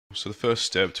So the first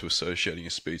step to associating a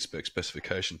SpeedSpec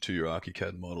specification to your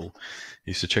ArchiCAD model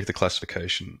is to check the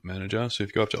classification manager. So if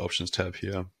you go up to Options tab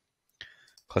here,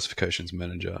 Classifications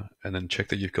Manager, and then check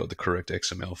that you've got the correct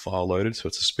XML file loaded. So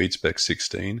it's a SpeedSpec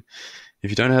 16. If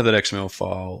you don't have that XML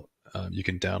file, you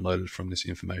can download it from this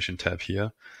Information tab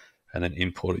here and then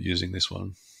import it using this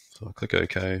one. So I'll click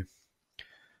OK,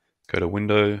 go to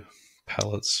Window,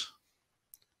 Palettes,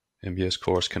 NBS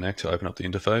Chorus Connect to open up the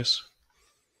interface.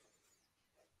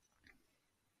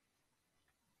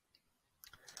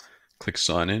 Click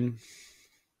Sign In.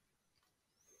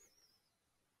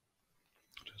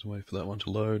 Just wait for that one to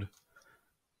load.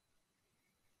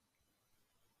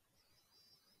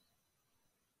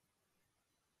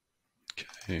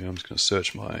 Okay, I'm just going to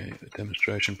search my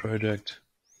demonstration project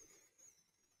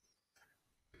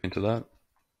into that.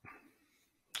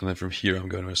 And then from here, I'm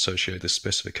going to associate the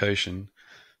specification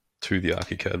to the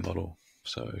ArchiCAD model.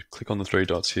 So click on the three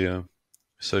dots here,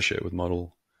 Associate with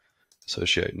Model,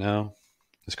 Associate Now.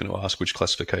 It's going to ask which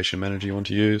classification manager you want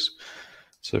to use.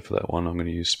 So for that one, I'm going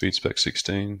to use SpeedSpec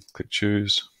 16. Click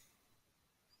Choose.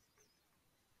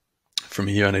 From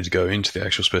here, I need to go into the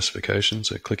actual specification,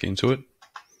 so click into it.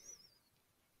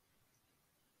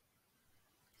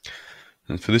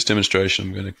 And for this demonstration,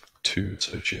 I'm going to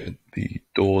associate the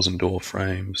doors and door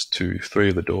frames to 3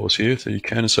 of the doors here. So you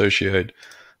can associate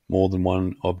more than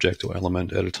one object or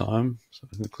element at a time. So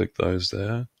I'm going to click those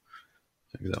there.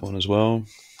 Maybe that one as well.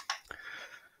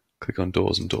 Click on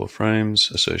Doors and Door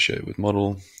Frames, Associate with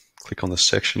Model. Click on the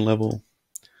section level.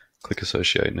 Click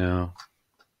Associate Now.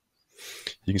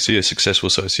 You can see a successful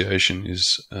association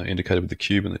is indicated with the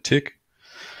cube and the tick.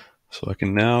 So I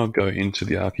can now go into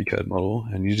the ArchiCAD model,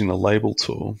 and using the Label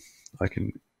tool, I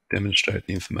can demonstrate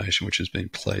the information which has been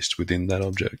placed within that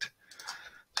object.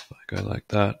 So I go like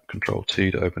that, Control T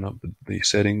to open up the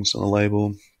settings on the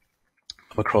label.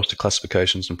 I'm across to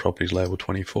Classifications and Properties Label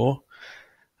 24.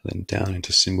 Then down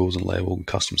into Symbols and Label and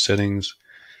Custom Settings,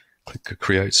 click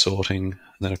Create Sorting,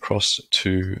 and then across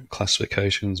to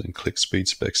Classifications and click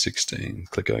SpeedSpec 16.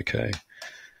 Click OK.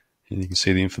 And you can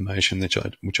see the information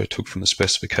which I took from the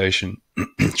specification,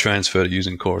 transferred it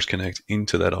using Chorus Connect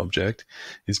into that object,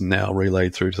 is now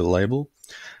relayed through to the label.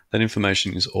 That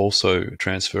information is also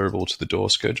transferable to the door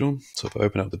schedule. So if I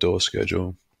open up the door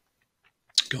schedule,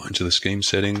 go into the Scheme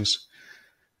Settings,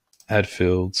 Add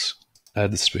Fields,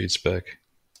 add the SpeedSpec,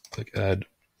 click Add.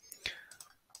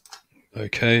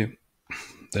 Okay,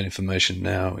 that information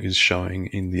now is showing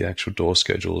in the actual door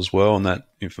schedule as well, and that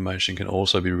information can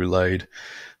also be relayed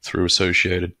through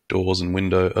associated doors and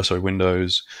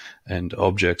windows and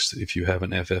objects if you have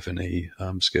an FF&E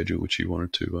schedule which you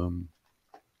wanted to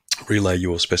relay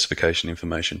your specification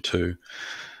information to.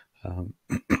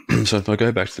 So if I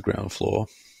go back to the ground floor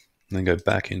and then go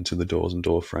back into the doors and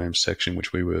door frames section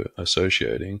which we were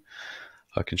associating,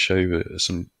 I can show you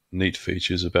some neat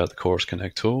features about the Chorus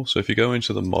Connect tool. So if you go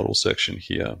into the model section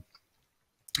here,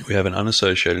 we have an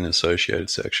unassociated and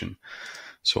associated section.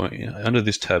 So under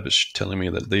this tab, it's telling me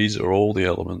that these are all the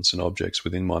elements and objects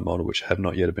within my model which have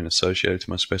not yet been associated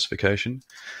to my specification.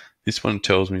 This one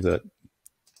tells me that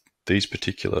these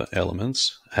particular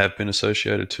elements have been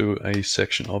associated to a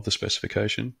section of the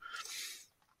specification.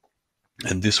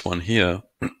 And this one here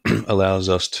allows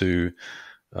us to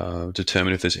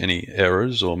determine if there's any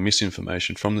errors or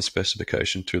misinformation from the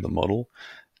specification to the model,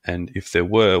 and if there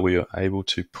were, we are able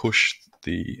to push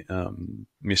the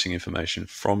missing information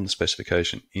from the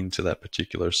specification into that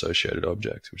particular associated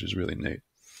object, which is really neat.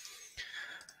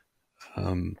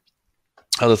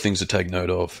 Other things to take note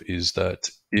of is that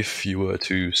if you were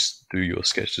to do your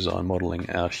sketch design modeling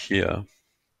out here,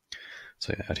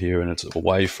 so out here, and it's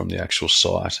away from the actual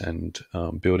site and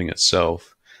building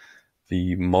itself,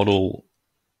 the model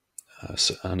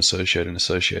unassociated and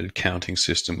associated counting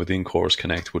system within Chorus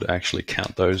Connect would actually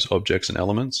count those objects and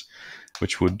elements,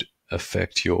 which would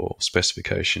affect your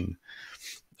specification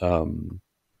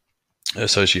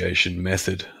association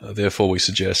method. Therefore, we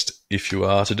suggest if you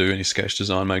are to do any sketch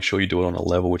design, make sure you do it on a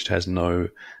level which has no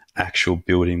actual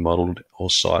building modeled or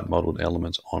site modeled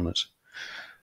elements on it.